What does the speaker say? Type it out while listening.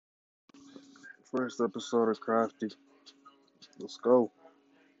First episode of Crafty. Let's go.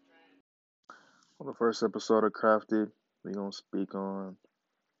 On the first episode of Crafty, we're gonna speak on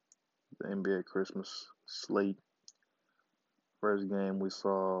the NBA Christmas slate. First game we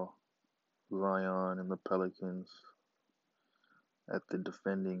saw Zion and the Pelicans at the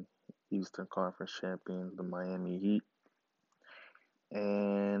defending Eastern Conference champions, the Miami Heat.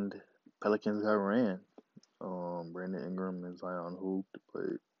 And Pelicans got ran. Brandon Ingram and Zion hooped, but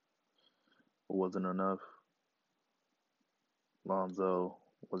it wasn't enough. Lonzo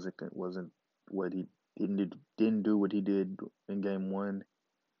wasn't what he didn't do what he did in game one,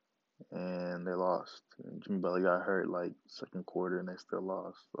 and they lost. And Jimmy Butler got hurt like second quarter, and they still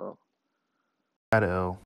lost. So Got L.